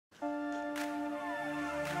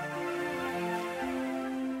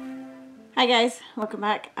Hi guys, welcome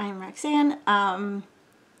back. I'm Roxanne.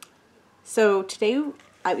 So today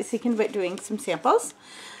I was thinking about doing some samples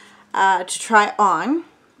to try on.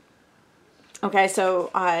 Okay, so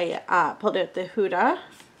I pulled out the Huda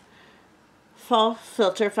Fall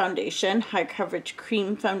Filter Foundation, High Coverage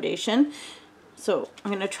Cream Foundation. So I'm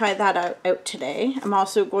going to try that out today. I'm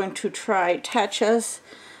also going to try Tatcha's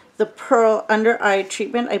the Pearl Under Eye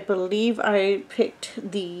Treatment. I believe I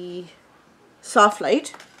picked the Soft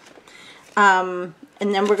Light.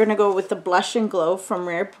 And then we're going to go with the Blush and Glow from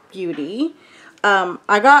Rare Beauty.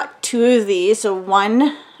 I got two of these. So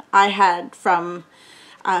one I had from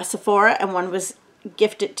Sephora and one was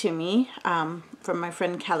gifted to me from my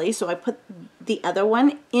friend Kelly. So I put the other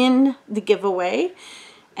one in the giveaway.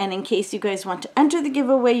 And in case you guys want to enter the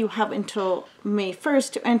giveaway, you have until May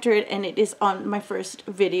 1st to enter it. And it is on my first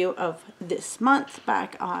video of this month,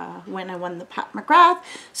 back when I won the Pat McGrath.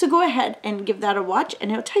 So go ahead and give that a watch,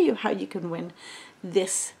 and it'll tell you how you can win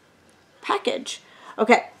this package.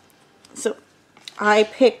 Okay, so I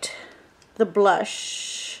picked the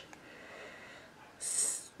blush,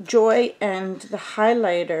 Joy, and the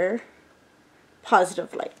highlighter,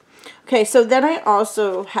 Positive Light. Okay, so then I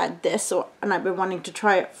also had this, and I've been wanting to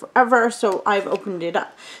try it forever, so I've opened it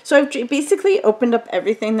up. So I've basically opened up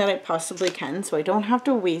everything that I possibly can, so I don't have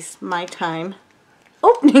to waste my time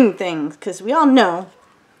opening things, because we all know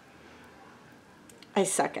I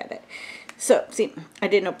suck at it. So, see, I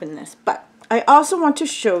didn't open this, but I also want to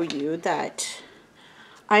show you that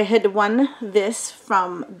I had won this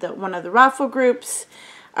from one of the raffle groups.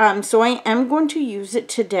 So I am going to use it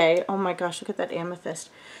today. Oh my gosh, look at that amethyst.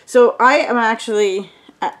 So I am actually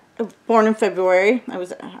born in February.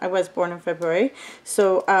 I was born in February.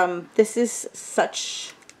 So this is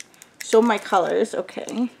so my colors.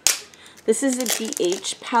 Okay, this is a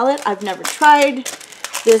BH palette. I've never tried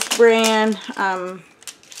this brand. I've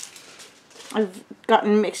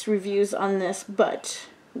gotten mixed reviews on this, but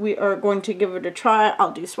we are going to give it a try.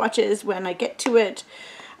 I'll do swatches when I get to it.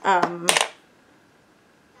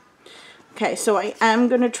 Okay, so I am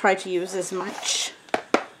going to try to use as much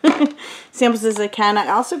samples as I can. I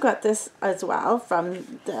also got this as well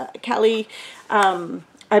from the Kelly.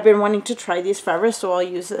 I've been wanting to try these forever, so I'll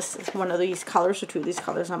use one of these colors or two of these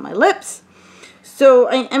colors on my lips. So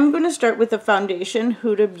I am going to start with the foundation.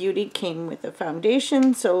 Huda Beauty came with the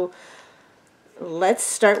foundation, so let's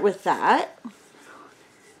start with that.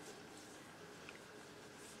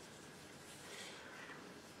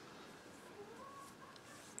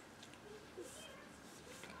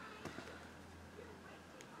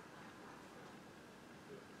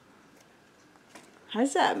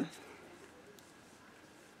 How's that?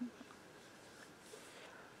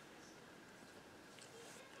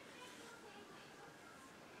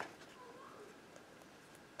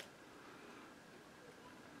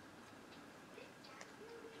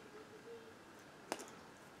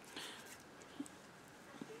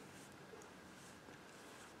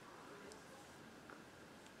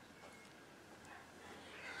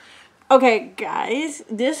 Okay, guys,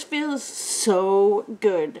 this feels so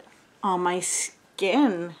good on my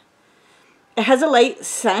skin. It has a light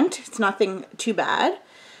scent. It's nothing too bad.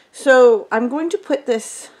 So I'm going to put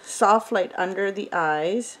this soft light under the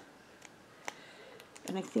eyes.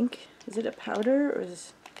 And I think, is it a powder or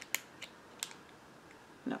is...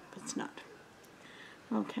 No, it's not.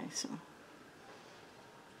 Okay, so...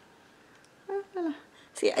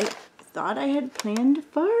 See, I thought I had planned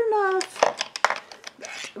far enough.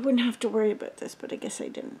 I wouldn't have to worry about this, but I guess I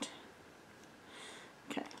didn't.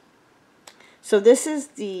 Okay. So this is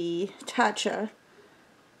the Tatcha.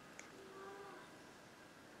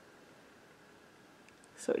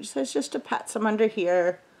 So it says just to pat some under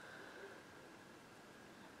here.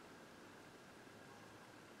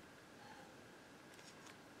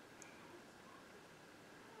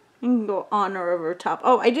 You can go on or over top.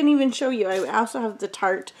 Oh, I didn't even show you. I also have the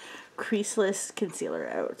Tarte Creaseless Concealer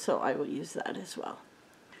out, so I will use that as well.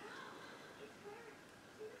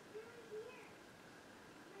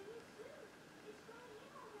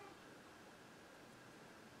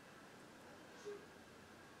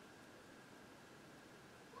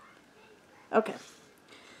 Okay,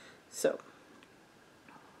 so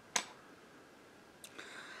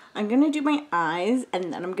I'm going to do my eyes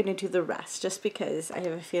and then I'm going to do the rest, just because I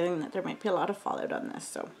have a feeling that there might be a lot of fallout on this.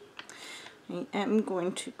 So I am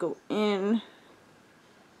going to go in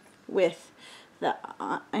with the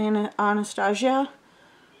Anastasia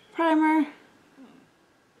primer.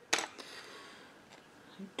 I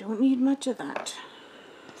don't need much of that.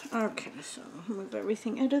 Okay, so move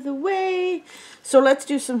everything out of the way. So let's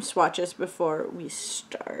do some swatches before we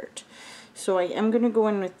start. So I am going to go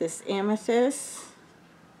in with this amethyst.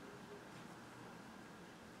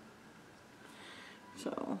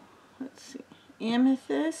 So let's see,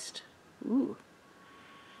 Amethyst. Ooh,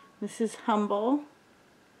 this is Humble.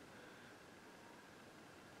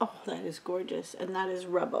 Oh, that is gorgeous, and that is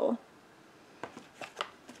Rebel.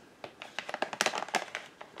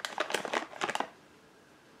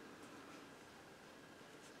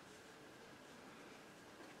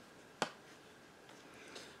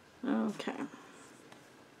 Okay.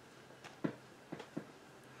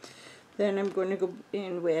 Then I'm going to go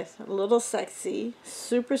in with a Little Sexy,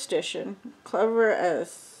 Superstition, Clever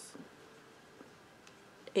as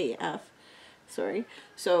AF. Sorry.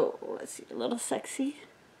 So let's see, a Little Sexy,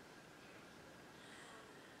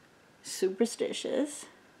 Superstitious.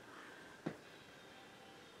 I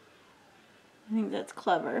think that's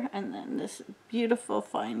Clever. And then this beautiful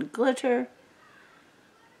fine glitter.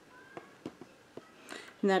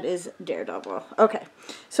 And that is Daredevil. Okay,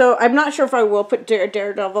 so I'm not sure if I will put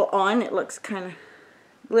Daredevil on. It looks kind of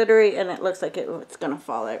glittery, and it looks like it's going to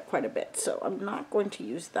fall out quite a bit. So I'm not going to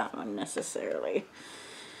use that one necessarily.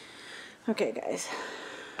 Okay, guys.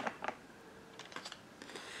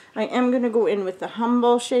 I am going to go in with the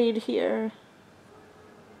Humble shade here.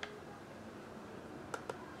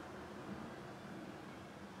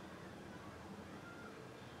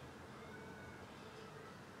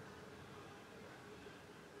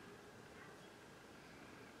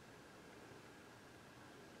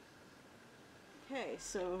 Okay,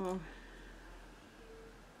 so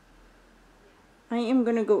I am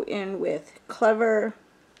going to go in with Clever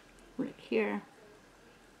right here.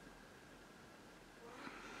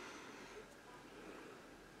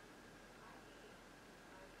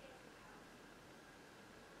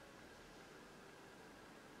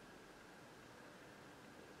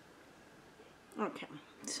 Okay,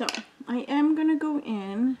 so I am going to go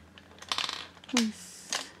in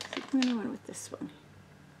with, I'm going to go in with this one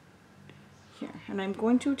here. And I'm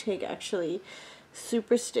going to take actually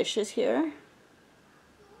Superstitious here.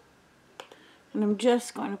 And I'm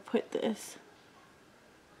just going to put this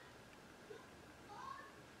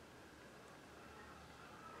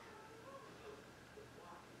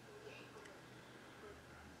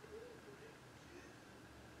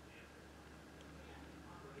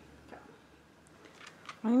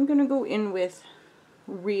I'm going to go in with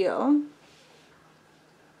Real.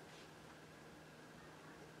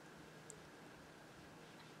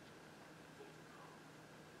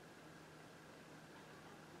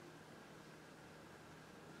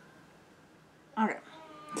 Okay,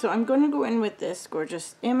 so I'm going to go in with this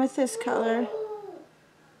gorgeous amethyst color.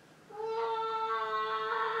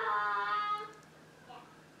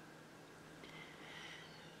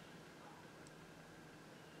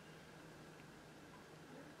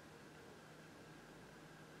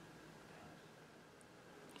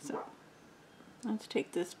 So let's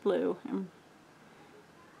take this blue and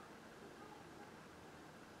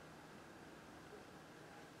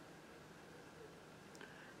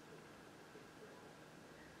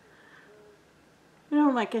I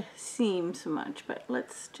don't like a seam so much, but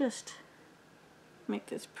let's just make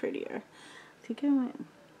this prettier. To go in.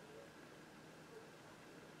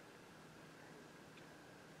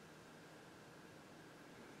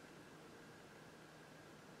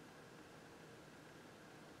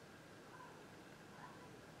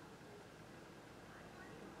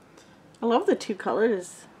 I love the two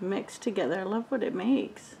colors mixed together. I love what it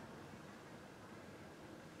makes.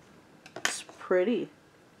 It's pretty.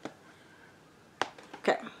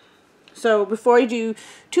 Okay, so before I do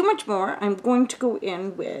too much more, I'm going to go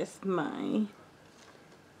in with my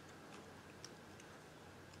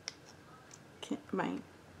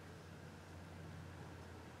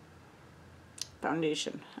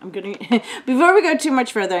foundation. I'm gonna before we go too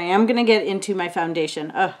much further, I am gonna get into my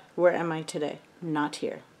foundation. Where am I today? Not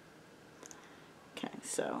here. Okay,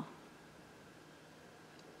 so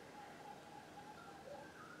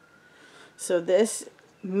this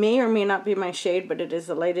may or may not be my shade, but it is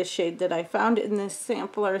the lightest shade that I found in this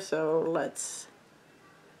sampler, so let's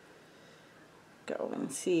go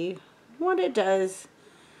and see what it does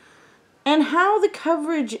and how the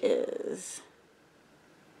coverage is.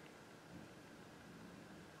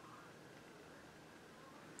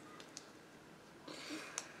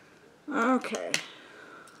 Okay,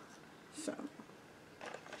 so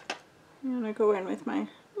I'm gonna go in with my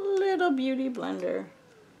little beauty blender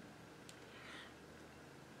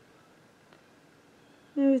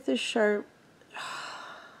with the sharp,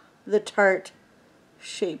 the Tarte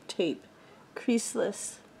Shape Tape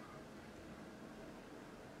Creaseless.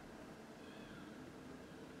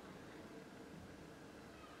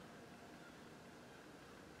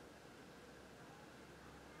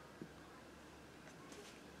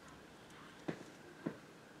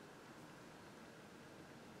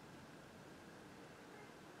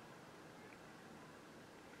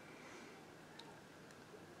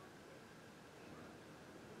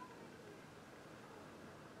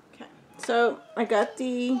 So I got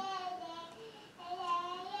the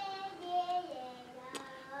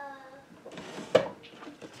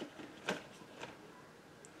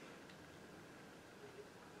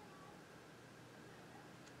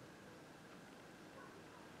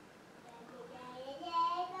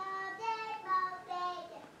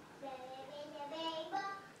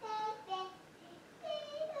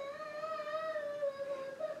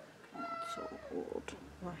so old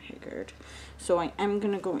or haggard. So I am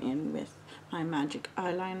going to go in with my magic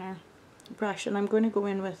eyeliner brush, and I'm going to go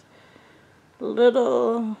in with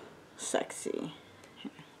Little Sexy.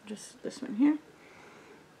 Here, just this one here.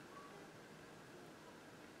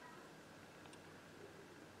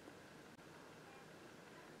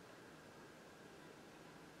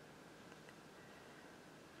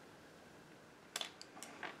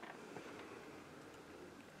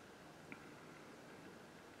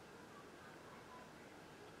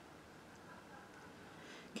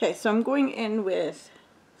 Okay, so I'm going in with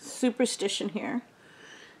Superstition here,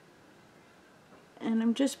 and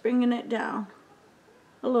I'm just bringing it down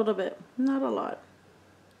a little bit, not a lot.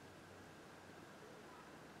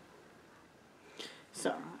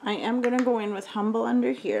 So I am going to go in with Humble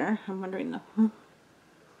under here. I'm wondering the I'm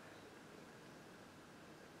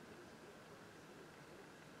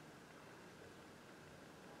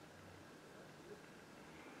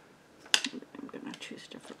going to choose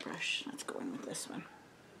a different brush. Let's go in with this one.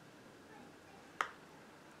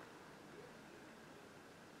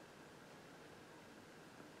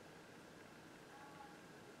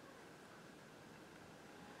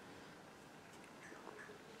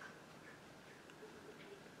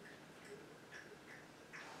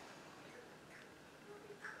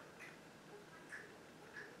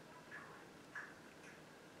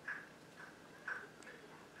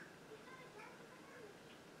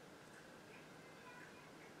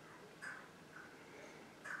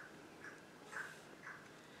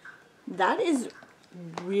 That is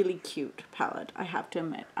really cute palette, I have to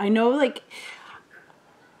admit. I know, like,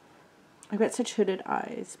 I've got such hooded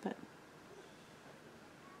eyes, but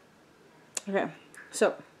okay,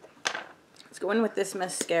 so let's go in with this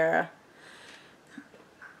mascara.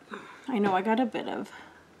 I know I got a bit of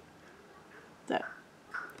that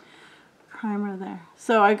primer there.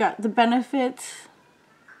 So I got the Benefits.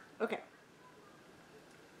 Okay.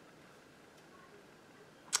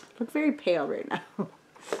 Look very pale right now.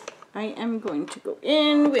 I am going to go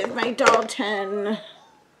in with my Dalton,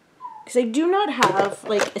 because I do not have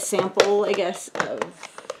like a sample, I guess, of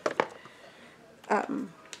so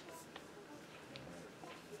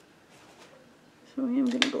I am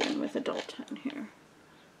going to go in with a Dalton here.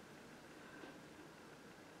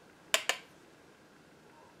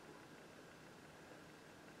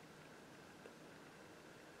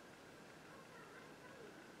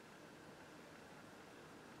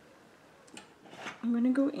 I'm going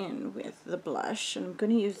to go in with the blush, and I'm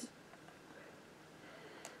going to use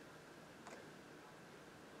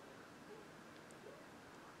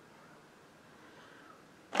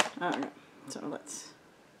I don't know. So let's,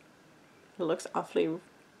 it looks awfully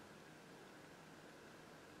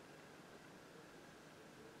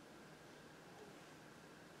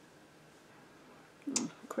of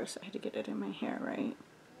course I had to get it in my hair, right?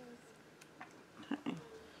 Okay.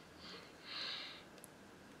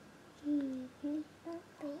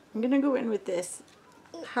 I'm gonna go in with this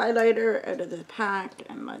highlighter out of the pack,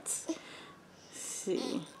 and let's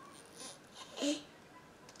see.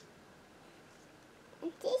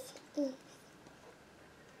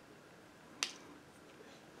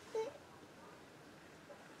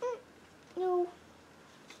 No.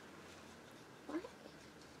 What?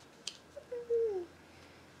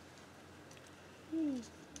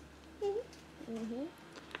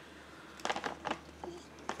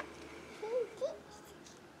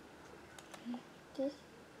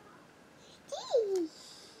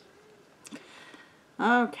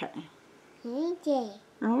 Okay. Okay.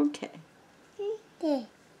 Okay. Okay.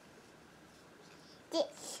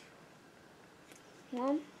 This.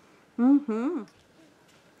 Mom. Mm-hmm.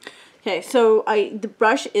 Okay, so the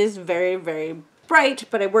brush is very, very bright,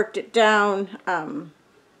 but I worked it down.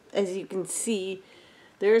 As you can see,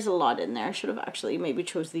 there's a lot in there. I should have actually maybe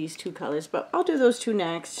chose these two colors, but I'll do those two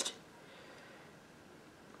next.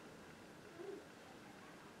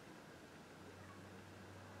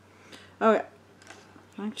 Okay,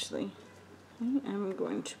 actually, I am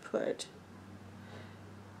going to put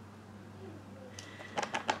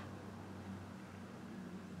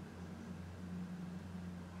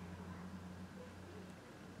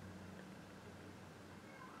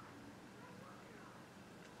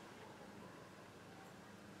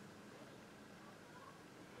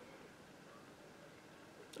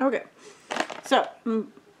okay. So,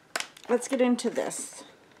 let's get into this.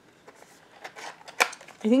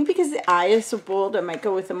 I think because the eye is so bold, I might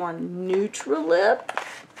go with a more neutral lip.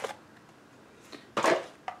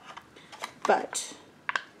 But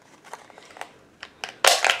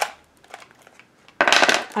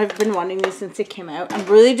I've been wanting these since it came out. I'm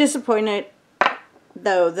really disappointed,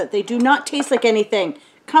 though, that they do not taste like anything.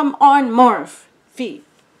 Come on, Morphe.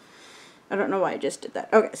 I don't know why I just did that.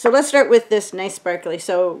 Okay, so let's start with this nice sparkly.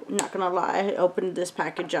 So, not gonna lie, I opened this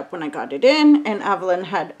package up when I got it in, and Evelyn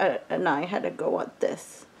and I had a go at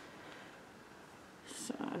this.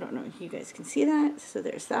 So, I don't know if you guys can see that. So,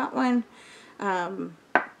 there's that one. So,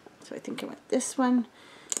 I think I went this one.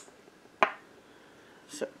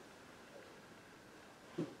 So,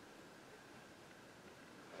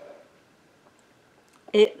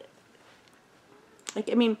 I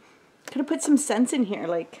mean, could have put some scents in here,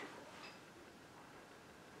 like,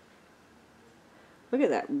 look at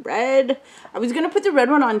that red. I was going to put the red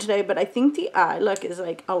one on today, but I think the eye look is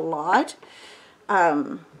like a lot.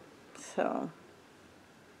 So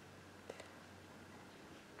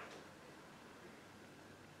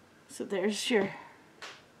there's your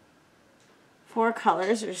 4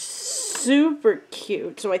 colors. They're super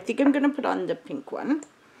cute. So I think I'm going to put on the pink one.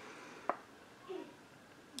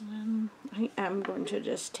 I am going to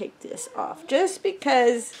just take this off just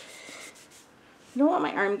because I don't want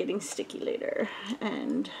my arm getting sticky later.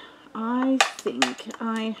 And I think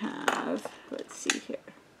I have, let's see here.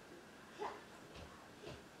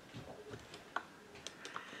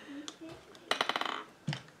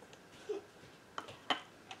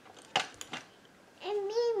 And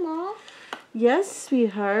me, Mom. Yes,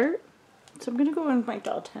 sweetheart. So I'm going to go in with my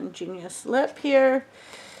Doll 10 Genius lip here.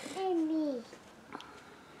 And me.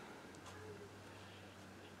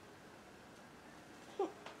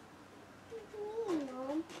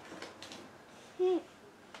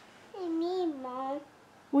 And me, Mom.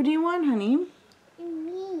 What do you want, honey? And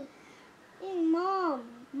me. And Mom.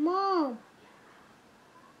 Mom.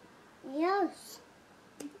 Yes.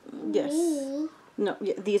 Yes. Me. No,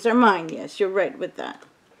 yeah, these are mine. Yes, you're right with that.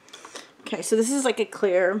 Okay, so this is like a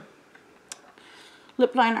clear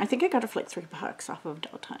lip liner. I think I got it for like $3 off of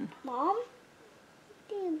Doll 10. Mom,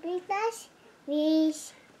 do you beat us?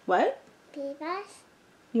 Please. What? Beat us?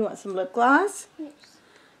 You want some lip gloss? Yes.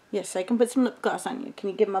 Yes, I can put some lip gloss on you. Can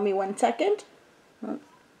you give Mommy 1 second? Oh.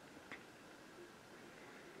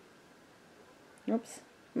 Oops.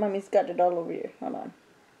 Mommy's got it all over you. Hold on.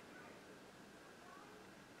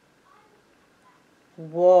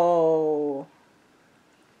 Whoa.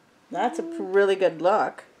 That's a really good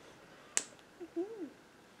look.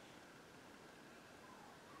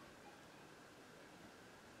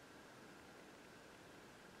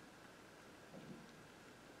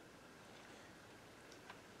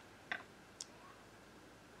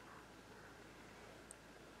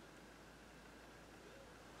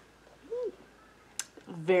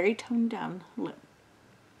 Very toned down lip.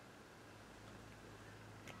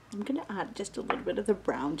 I'm going to add just a little bit of the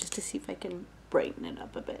brown just to see if I can brighten it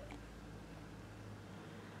up a bit.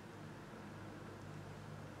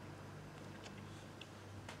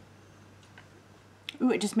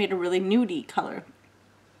 Ooh, it just made a really nudie color.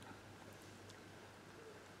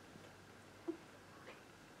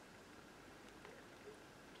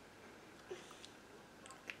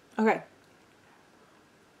 Okay.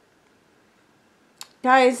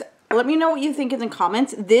 Guys, let me know what you think in the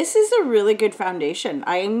comments. This is a really good foundation.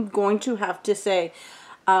 I'm going to have to say,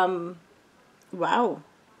 wow.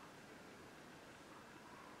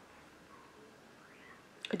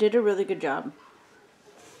 I did a really good job.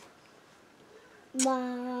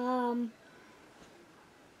 Mom.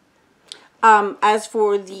 As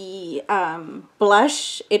for the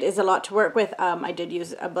blush, it is a lot to work with. I did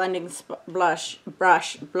use a blending brush.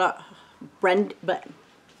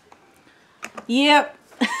 Yep.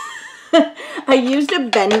 I used a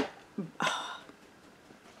bend.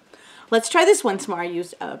 Let's try this once more. I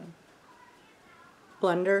used a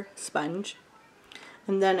blender sponge,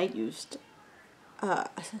 and then I used a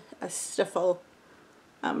stiffle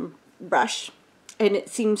brush, and it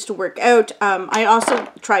seems to work out. I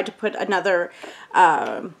also tried to put another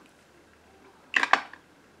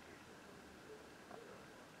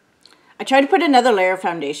layer of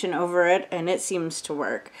foundation over it, and it seems to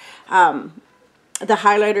work. The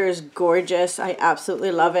highlighter is gorgeous. I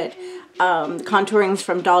absolutely love it. Contourings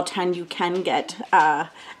from Doll 10. You can get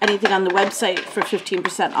anything on the website for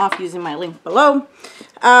 15% off using my link below.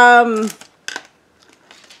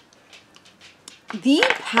 the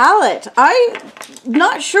palette, I'm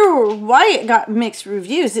not sure why it got mixed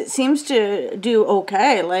reviews. It seems to do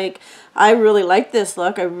okay. Like, I really like this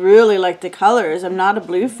look. I really like the colors. I'm not a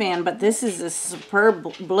blue fan, but this is a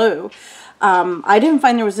superb blue. I didn't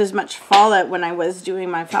find there was as much fallout when I was doing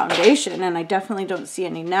my foundation, and I definitely don't see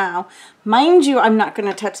any now. Mind you, I'm not going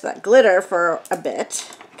to touch that glitter for a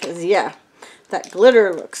bit, because, yeah, that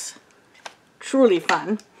glitter looks truly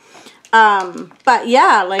fun. But,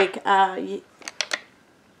 yeah, like, I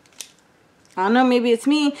don't know, maybe it's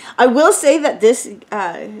me. I will say that this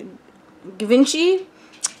Givenchy,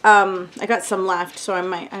 I got some left, so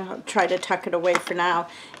I'll try to tuck it away for now.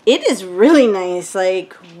 It is really nice.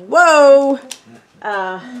 Like, whoa.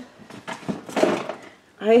 I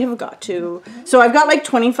have got to. So I've got like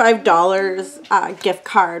 $25 gift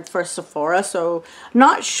card for Sephora. So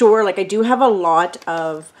not sure. Like, I do have a lot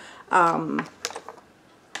of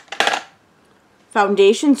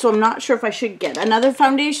foundation, so I'm not sure if I should get another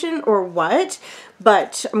foundation or what,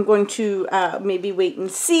 but I'm going to maybe wait and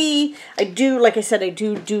see. I do, like I said, I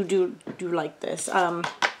do like this.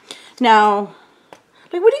 Now,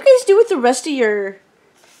 like, what do you guys do with the rest of your,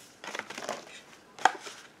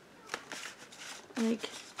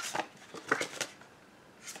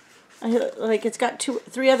 like it's got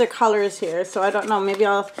 3 other colors here, so I don't know, maybe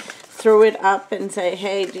I'll throw it up and say,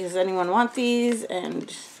 hey, does anyone want these?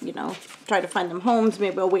 And, you know, try to find them homes.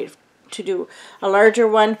 Maybe I'll wait to do a larger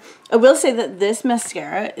one. I will say that this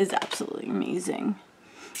mascara is absolutely amazing.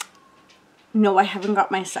 No, I haven't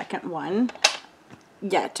got my second one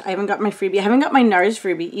yet. I haven't got my freebie. I haven't got my NARS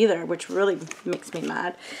freebie either, which really makes me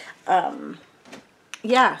mad.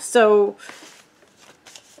 Yeah, so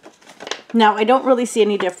now I don't really see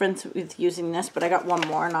any difference with using this, but I got one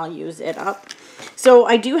more and I'll use it up. So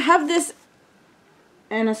I do have this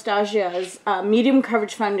Anastasia's medium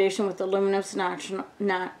coverage foundation with the luminous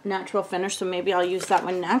natural finish, so maybe I'll use that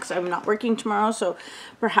one next. I'm not working tomorrow, so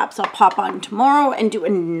perhaps I'll pop on tomorrow and do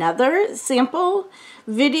another sample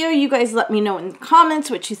video. You guys let me know in the comments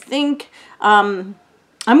what you think. I'm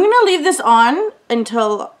gonna leave this on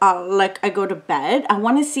until like I go to bed. I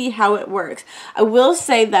want to see how it works. I will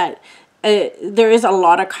say that there is a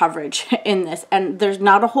lot of coverage in this, and there's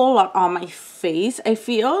not a whole lot on my face, I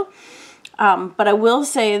feel. But I will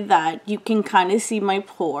say that you can kind of see my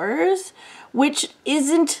pores, which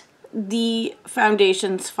isn't the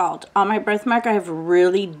foundation's fault. On my birthmark, I have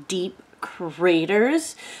really deep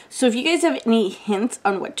craters. So if you guys have any hints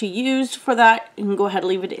on what to use for that, you can go ahead and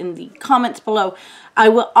leave it in the comments below. I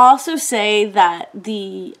will also say that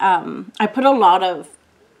the I put a lot of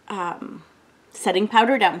setting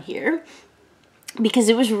powder down here because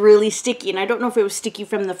it was really sticky, and I don't know if it was sticky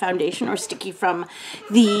from the foundation or sticky from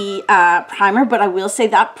the primer, but I will say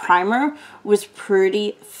that primer was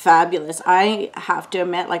pretty fabulous. I have to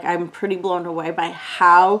admit, like, I'm pretty blown away by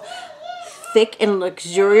how thick and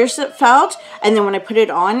luxurious it felt, and then when I put it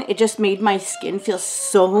on, it just made my skin feel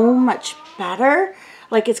so much better.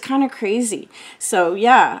 Like, it's kind of crazy. So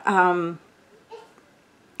yeah, I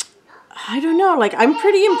don't know, like, I'm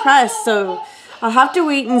pretty impressed. So I'll have to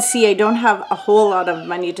wait and see. I don't have a whole lot of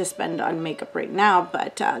money to spend on makeup right now,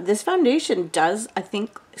 but this foundation does, I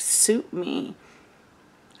think, suit me.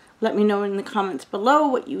 Let me know in the comments below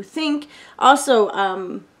what you think. Also,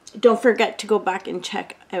 don't forget to go back and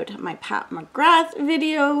check out my Pat McGrath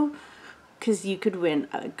video, because you could win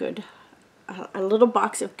a little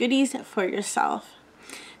box of goodies for yourself.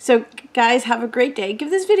 So guys, have a great day. Give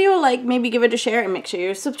this video a like, maybe give it a share, and make sure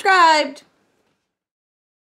you're subscribed.